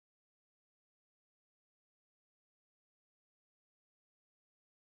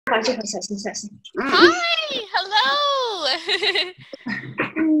Hi, hello.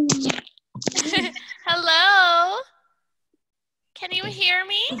 Hello. Can you hear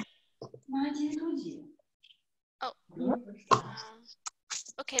me? Oh.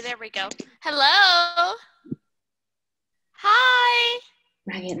 Okay, there we go. Hello. Hi.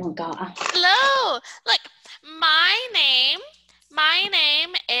 Hello. Look, my name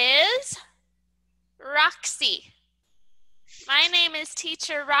is Roxy. My name is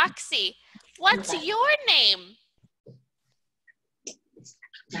Teacher Roxy. What's your name?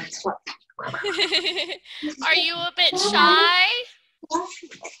 Are you a bit shy?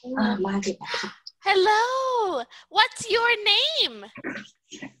 Hello. What's your name?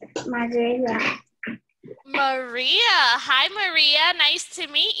 Maria. Maria. Hi, Maria. Nice to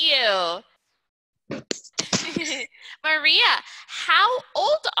meet you. Maria, how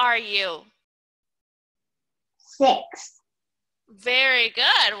old are you? 6. Very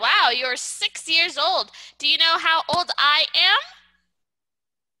good. Wow, you're 6 years old. Do you know how old I am?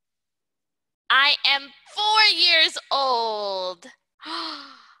 I am 4 years old.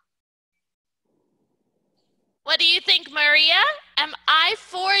 What do you think, Maria? Am I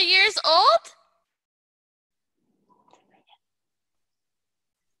 4 years old?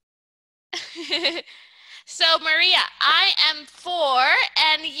 So, Maria, I am 4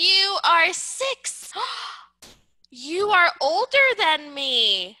 and you are 6. You are older than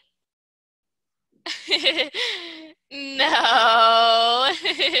me. No.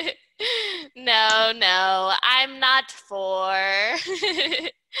 No, I'm not 4.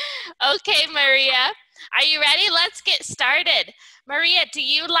 Okay, Maria, are you ready? Let's get started. Maria, do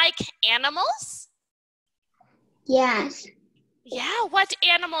you like animals? Yes. Yeah, what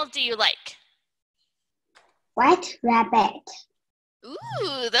animal do you like? White rabbit.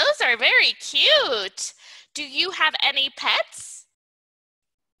 Ooh, those are very cute. Do you have any pets?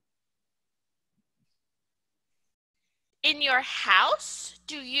 In your house,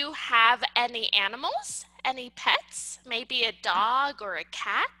 do you have any animals? Any pets? Maybe a dog or a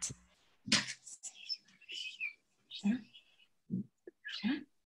cat?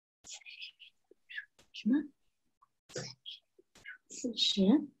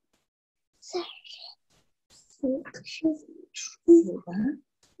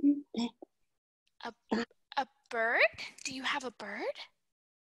 A bird? Do you have a bird?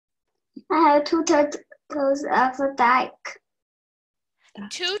 I have 2 turtles of a duck.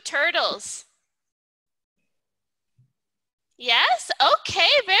 2 turtles. Yes? Okay,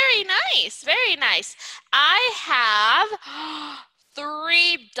 very nice, very nice. I have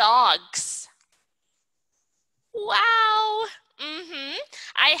 3 dogs. Wow.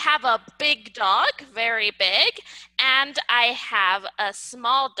 I have a big dog, very big, and I have a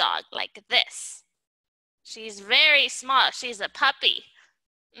small dog like this. She's very small. She's a puppy.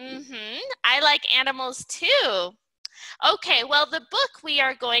 I like animals too. Okay, well, the book we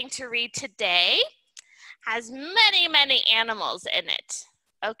are going to read today has many, many animals in it.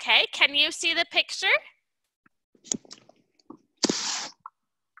 Okay, can you see the picture?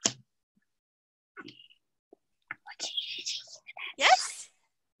 Yes?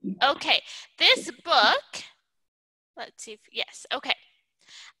 Okay, this book, let's see if, yes, okay.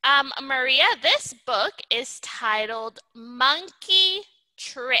 Maria, this book is titled Monkey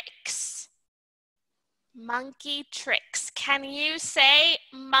Tricks. Monkey Tricks. Can you say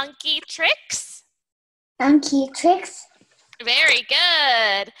monkey tricks? Monkey tricks. Very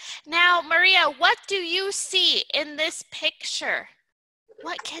good. Now, Maria, what do you see in this picture?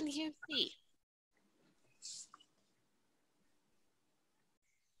 What can you see?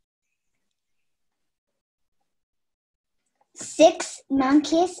 Six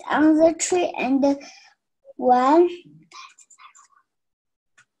monkeys on the tree and 1.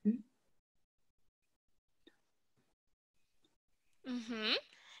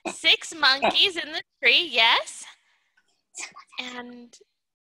 6 monkeys in the tree, yes. And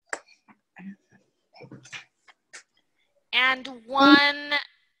one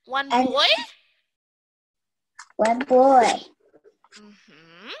boy? 1 boy.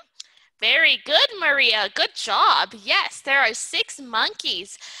 Very good, Maria. Good job. Yes, there are 6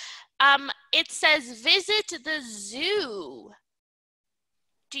 monkeys. It says visit the zoo.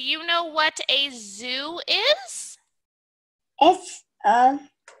 Do you know what a zoo is? It's a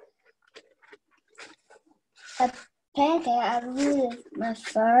pet I with my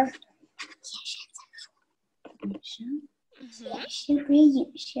fur.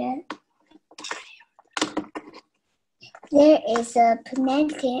 There is a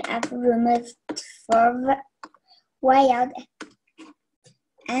plenty of room for wild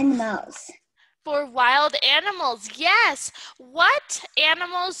animals. For wild animals, yes. What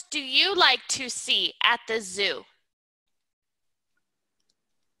animals do you like to see at the zoo?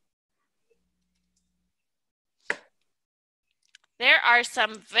 There are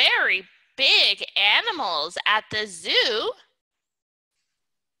some very big animals at the zoo.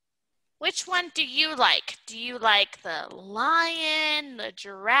 Which one do you like? Do you like the lion, the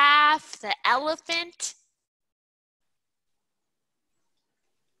giraffe, the elephant?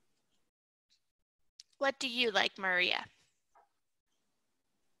 What do you like, Maria?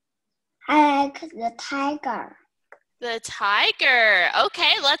 I like the tiger. The tiger.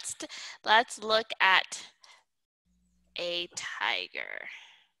 Okay, let's look at a tiger.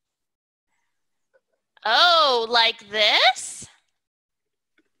 Oh, like this?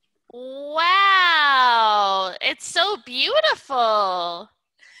 Wow, it's so beautiful.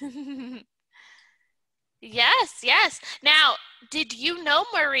 Yes, yes. Now, did you know,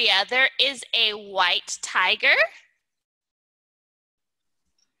 Maria, there is a white tiger?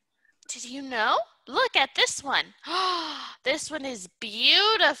 Did you know? Look at this one. This one is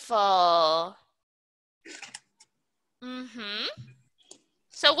beautiful.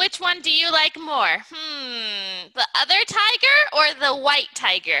 So which one do you like more? The other tiger or the white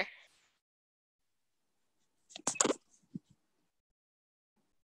tiger?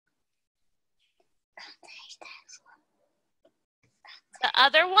 The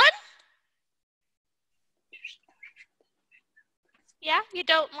other one? Yeah, you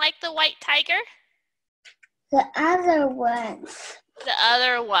don't like the white tiger? The other one. The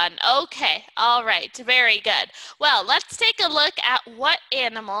other one. Okay, all right, very good. Well, let's take a look at what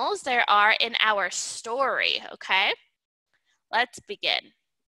animals there are in our story, okay? Let's begin.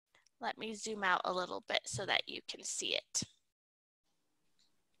 Let me zoom out a little bit so that you can see it.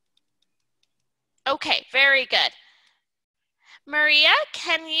 Okay, very good. Maria,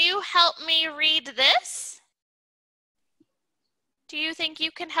 can you help me read this? Do you think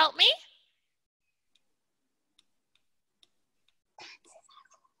you can help me?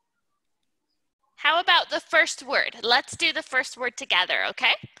 How about the first word? Let's do the first word together,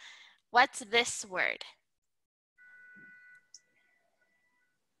 okay? What's this word?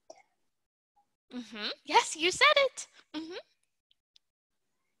 Yes, you said it.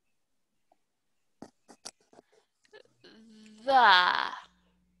 The.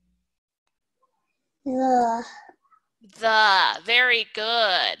 The. Very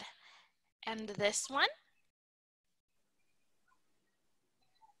good. And this one?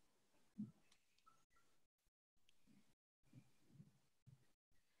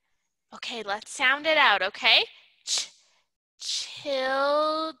 Okay, let's sound it out, okay?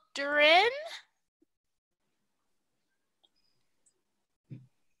 Children.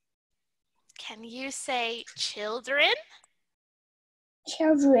 Can you say children?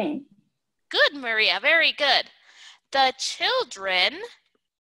 Children. Good, Maria, very good. The children.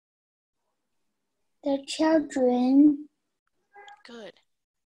 The children. Good.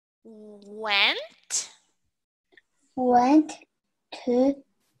 Went to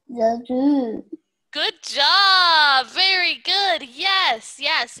the zoo. Good job. Very good. Yes,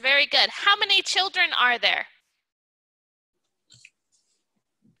 yes, very good. How many children are there?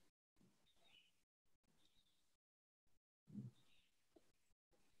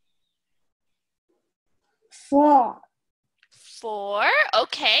 4. 4.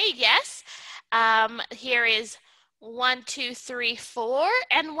 Okay, yes. Here is 1, 2, 3, 4.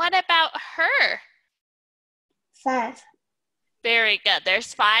 And what about her? 5. Very good.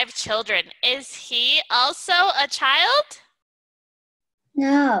 There's 5 children. Is he also a child?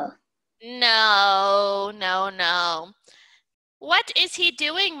 No. No, no, no. What is he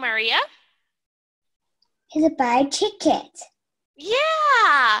doing, Maria? He's buying tickets.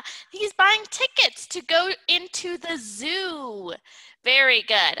 Yeah, he's buying tickets to go into the zoo. Very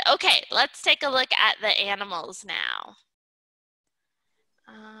good. Okay, let's take a look at the animals now.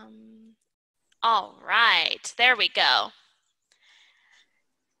 All right, there we go.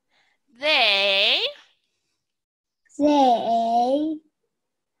 They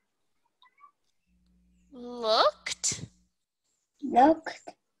looked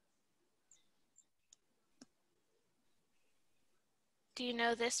Do you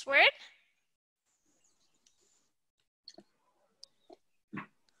know this word?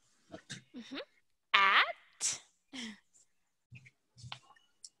 At.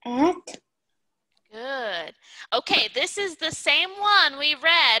 Good. Okay, this is the same one we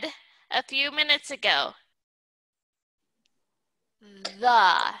read a few minutes ago.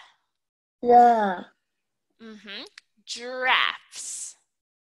 The. Giraffes.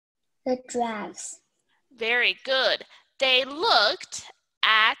 The giraffes. Very good. They looked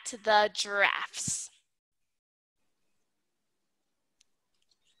at the giraffes?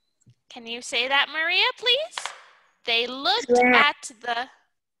 Can you say that, Maria, please? They looked at the...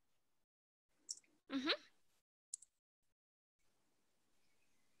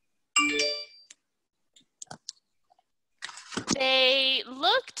 They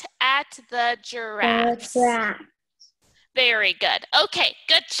looked at the giraffes. Very good. Okay,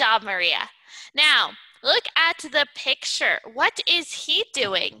 good job, Maria. Now, look at the picture. What is he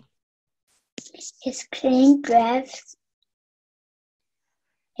doing? He's cleaning giraffes.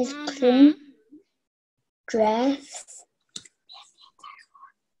 He's cleaning giraffes.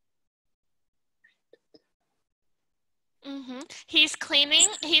 He's cleaning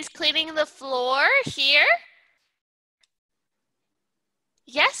the floor here.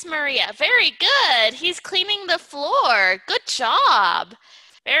 Yes, Maria, very good. He's cleaning the floor. Good job.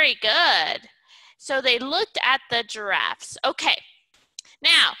 Very good. So they looked at the giraffes. Okay.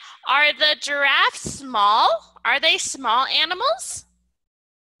 Now, are the giraffes small? Are they small animals?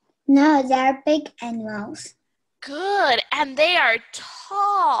 No, they're big animals. Good. And they are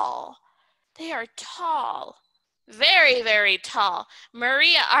tall. They are tall. Very, very tall.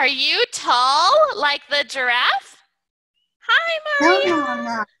 Maria, are you tall like the giraffe? Hi,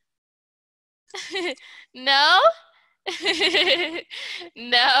 Maria. No.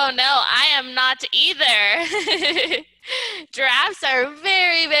 No, I am not either. Giraffes are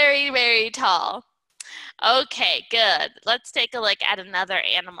very, very, very tall. Okay, good. Let's take a look at another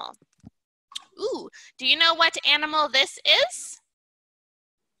animal. Ooh, do you know what animal this is?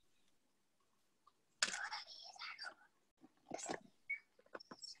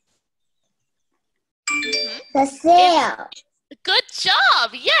 The seal. Good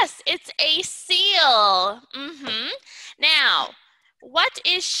job. Yes, it's a seal. Now, what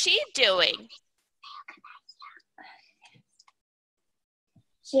is she doing?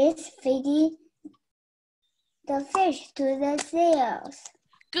 She's feeding the fish to the seals.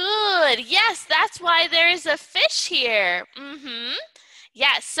 Good. Yes, that's why there is a fish here.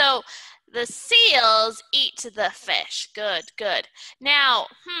 Yes, so the seals eat the fish. Good, good. Now,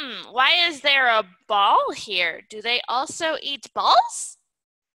 why is there a ball here? Do they also eat balls?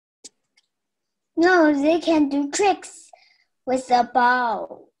 No, they can do tricks with the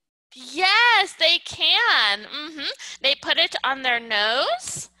ball. Yes, they can. They put it on their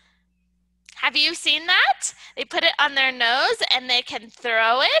nose. Have you seen that? They put it on their nose and they can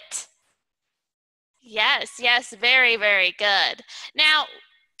throw it. Yes, very, very good. Now,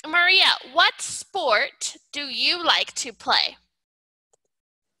 Maria, what sport do you like to play?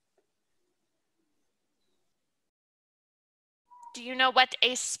 Do you know what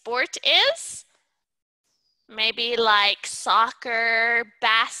a sport is? Maybe like soccer,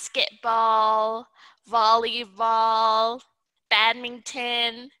 basketball, volleyball,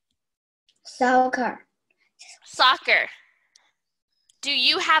 badminton. Soccer. Soccer. Do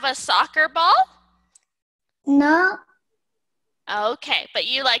you have a soccer ball? No. Okay, but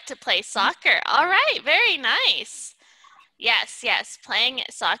you like to play soccer. All right, very nice. Yes, playing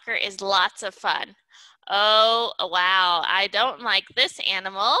soccer is lots of fun. Oh, wow, I don't like this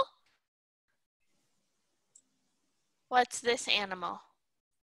animal. What's this animal?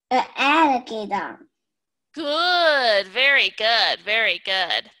 An alligator. Good, very good, very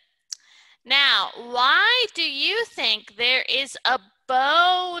good. Now, why do you think there is a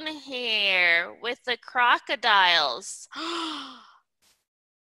bone here with the crocodiles?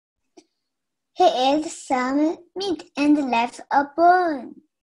 He ate some meat and left a bone.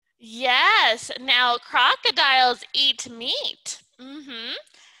 Yes, now crocodiles eat meat.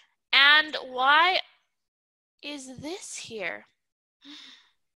 And why is this here?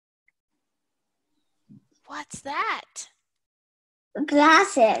 What's that?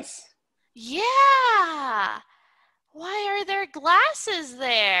 Glasses. Yeah. Why are there glasses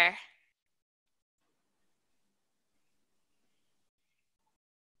there?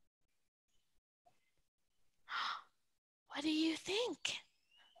 What do you think?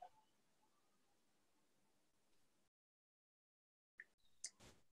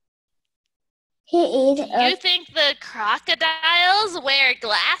 You think the crocodiles wear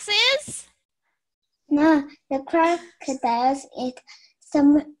glasses? No, the crocodiles eat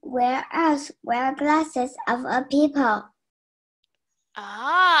somewhere else wear glasses of a people.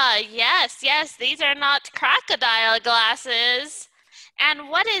 Ah, yes, these are not crocodile glasses. And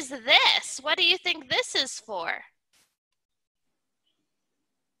what is this? What do you think this is for?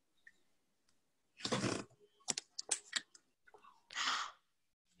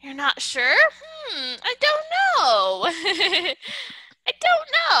 You're not sure? I don't know. I don't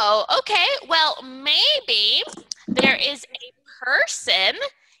know. Okay, well, maybe there is a person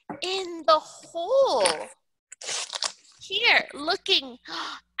in the hole. Here, looking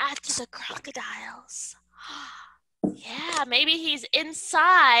at the crocodiles. Yeah, maybe he's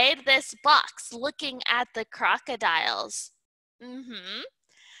inside this box looking at the crocodiles.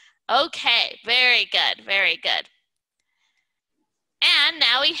 Okay, very good, very good. And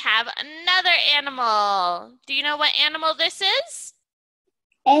now we have another animal. Do you know what animal this is?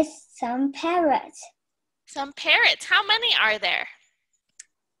 It's some parrots. Some parrots. How many are there?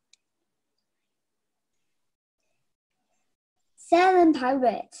 7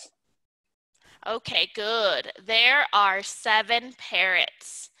 parrots. Okay, good. There are 7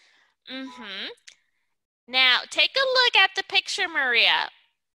 parrots. Now, take a look at the picture, Maria.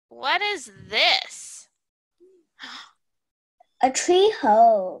 What is this? A tree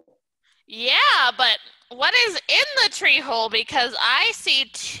hole. Yeah, but what is in the tree hole? Because I see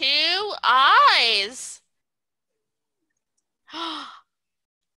 2 eyes.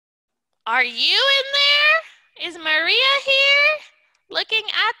 Are you in there? Is Maria here looking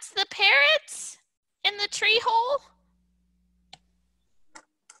at the parrots in the tree hole?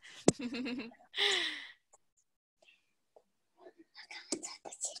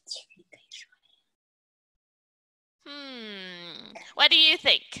 What do you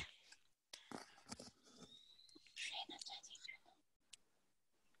think?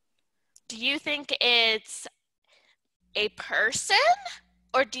 Do you think it's a person,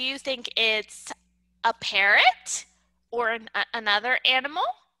 or do you think it's a parrot or another animal?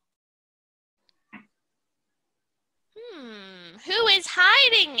 Who is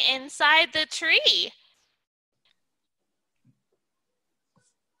hiding inside the tree?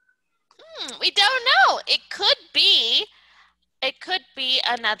 We don't know. It could be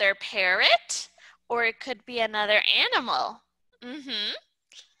another parrot, or it could be another animal.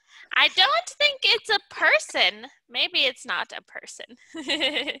 I don't think it's a person. Maybe it's not a person.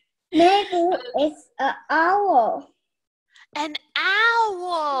 Maybe it's an owl. An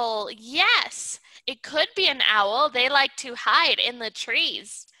owl. Yes, it could be an owl. They like to hide in the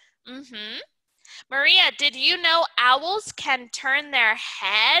trees. Maria, did you know owls can turn their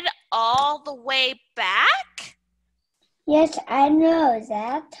head all the way back? Yes, I know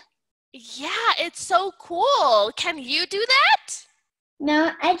that. Yeah, it's so cool. Can you do that?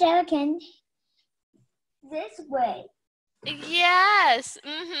 No, I just can this way. Yes.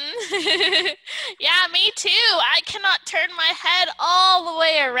 Yeah, me too. I cannot turn my head all the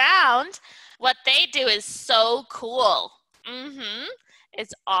way around. What they do is so cool.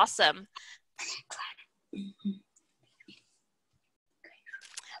 It's awesome.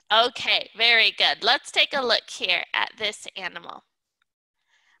 Okay, very good. Let's take a look here at this animal.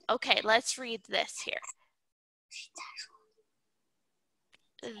 Okay, let's read this here.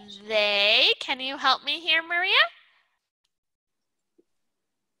 They, can you help me here, Maria?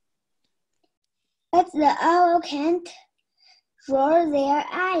 But the owl can't roll their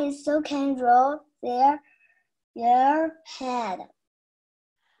eyes, so can roll their head.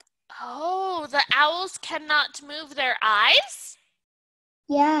 Oh, the owls cannot move their eyes?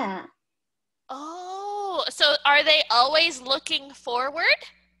 Yeah. Oh, so are they always looking forward?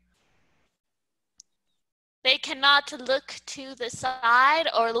 They cannot look to the side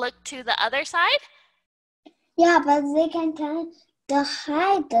or look to the other side? Yeah, but they can turn the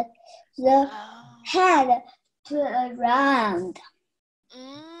head to around.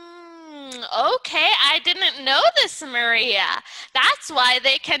 Okay, I didn't know this, Maria. That's why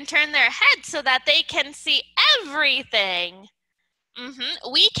they can turn their head so that they can see everything.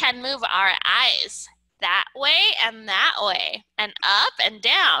 We can move our eyes that way, and up and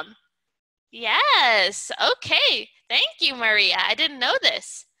down. Yes, okay. Thank you, Maria. I didn't know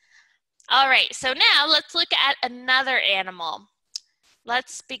this. All right, so now let's look at another animal.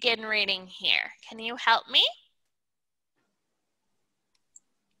 Let's begin reading here. Can you help me?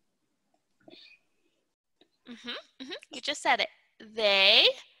 You just said it. They.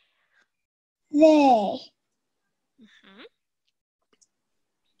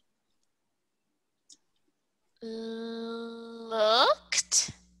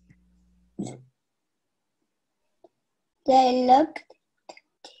 Looked. They looked.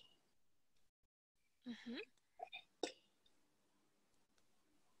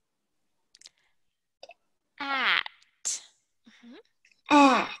 At.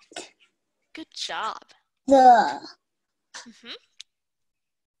 At. Good job. The.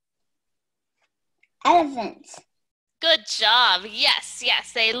 Elephants. Good job. Yes,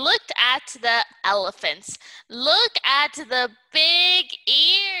 yes. They looked at the elephants. Look at the big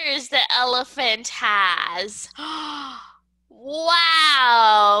ears the elephant has.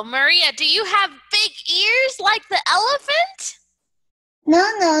 Wow. Maria, do you have big ears like the elephant?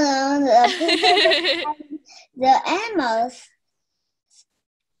 No. The people the animals.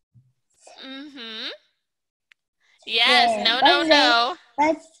 Mm-hmm. Yes, no.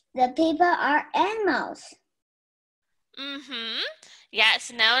 But the people are animals. Mm-hmm.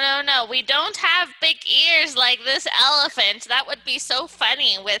 Yes, no. We don't have big ears like this elephant. That would be so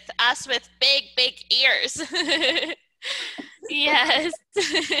funny with us with big ears. Yes.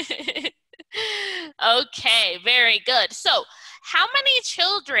 Okay, very good. So, how many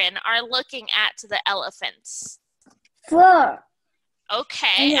children are looking at the elephants? 4.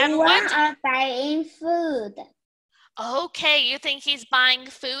 Okay, And and one what? are buying food. Okay, you think he's buying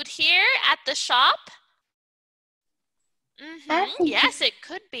food here at the shop? Yes, it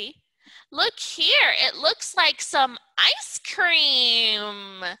could be. Look here, it looks like some ice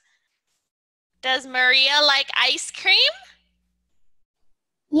cream. Does Maria like ice cream?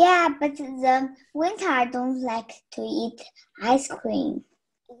 Yeah, but the winter don't like to eat ice cream.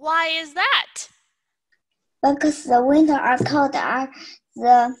 Why is that? Because the winter are cold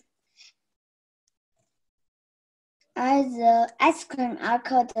the ice cream are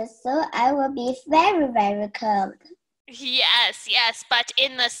cold, so I will be very cold. Yes, but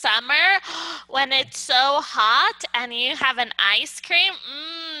in the summer, when it's so hot and you have an ice cream,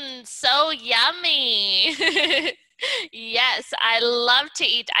 so yummy. Yes, I love to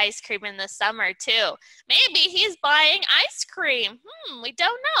eat ice cream in the summer too. Maybe he's buying ice cream. We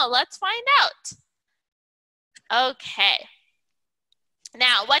don't know. Let's find out. Okay.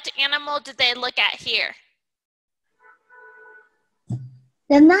 Now, what animal did they look at here?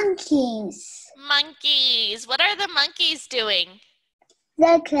 The monkeys. Monkeys. What are the monkeys doing?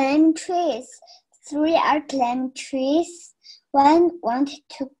 They climb trees. 3 are climbing trees. 1 wanted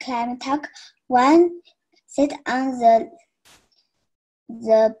to climb top. 1 sit on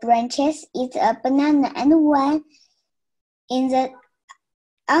the branches, eat a banana, and 1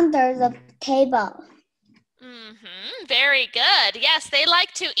 under the table. Very good. Yes, they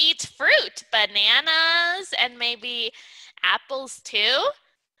like to eat fruit, bananas, and maybe apples too.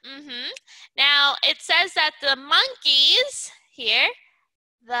 Now, it says that the monkeys here,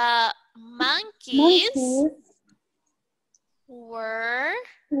 the monkeys were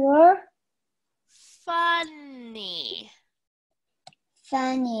funny.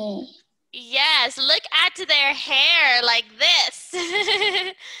 Funny. Yes, look at their hair like this.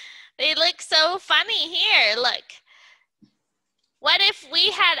 They look so funny here. Look. What if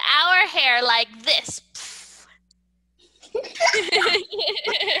we had our hair like this?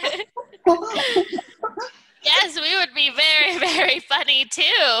 Yes, we would be very funny too.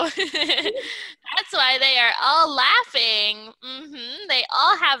 That's why they are all laughing. They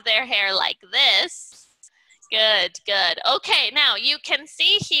all have their hair like this. Good. Okay, now you can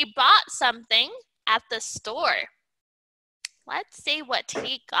see he bought something at the store. Let's see what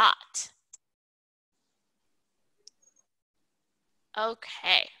he got.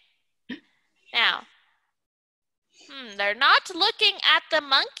 Okay. Now, they're not looking at the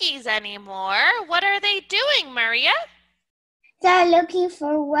monkeys anymore. What are they doing, Maria? They're looking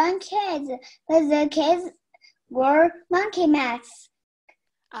for one kid, but the kids wore monkey masks.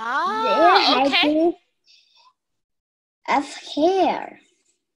 Okay. Of hair.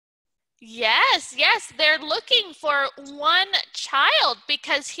 Yes, they're looking for one child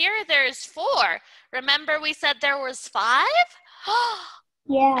because here there's 4. Remember we said there was 5?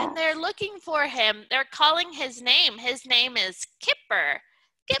 Yeah. And they're looking for him. They're calling his name. His name is Kipper.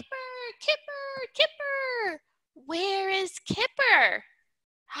 Kipper. Where is Kipper?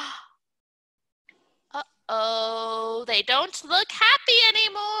 Uh-oh, they don't look happy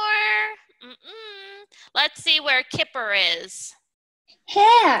anymore. Let's see where Kipper is.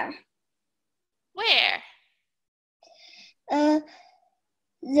 Here. Where?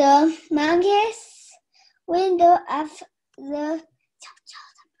 The monkey's window of the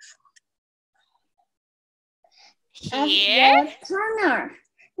Here? Of the corner.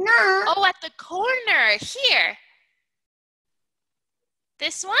 No. Oh, at the corner. Here.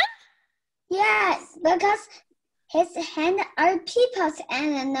 This one? Yes, because his hand are people's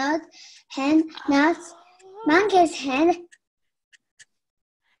and not monkey's hand.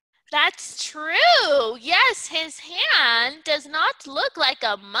 That's true. Yes, his hand does not look like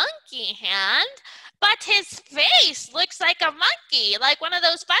a monkey hand, but his face looks like a monkey, like one of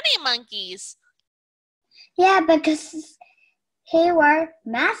those funny monkeys. Yeah, because he wore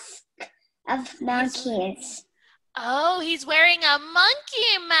mask of monkeys. Oh, he's wearing a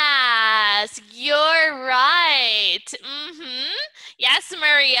monkey mask. You're right. Yes,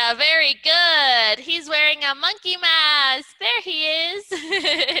 Maria, very good. He's wearing a monkey mask. There he is.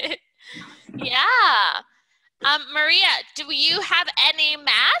 Yeah. Maria, do you have any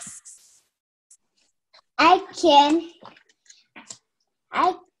masks? I can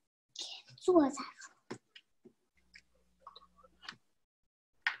做啥？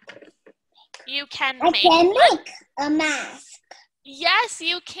 You can I make can one? make a mask. Yes,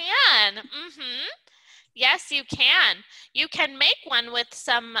 you can. Yes, you can. You can make one with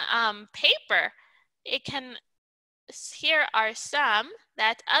some paper. Here are some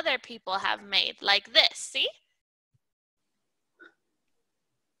that other people have made, like this, see?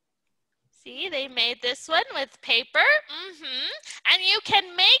 See, they made this one with paper. And you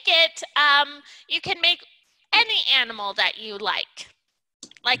can make it, you can make any animal that you like.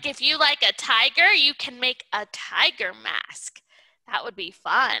 Like if you like a tiger, you can make a tiger mask. That would be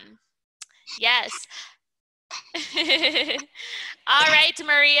fun. Yes. All right,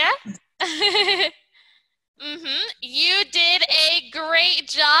 Maria. You did a great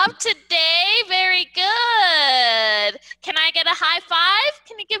job today. Very good. Can I get a high five?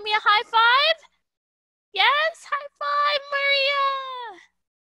 Can you give me a high five? Yes, high five, Maria.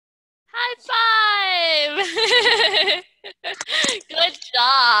 High five. Good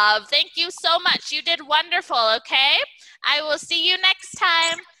job. Thank you so much. You did wonderful, okay? I will see you next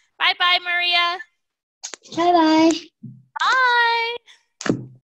time. Bye-bye, Maria. Bye bye. Bye.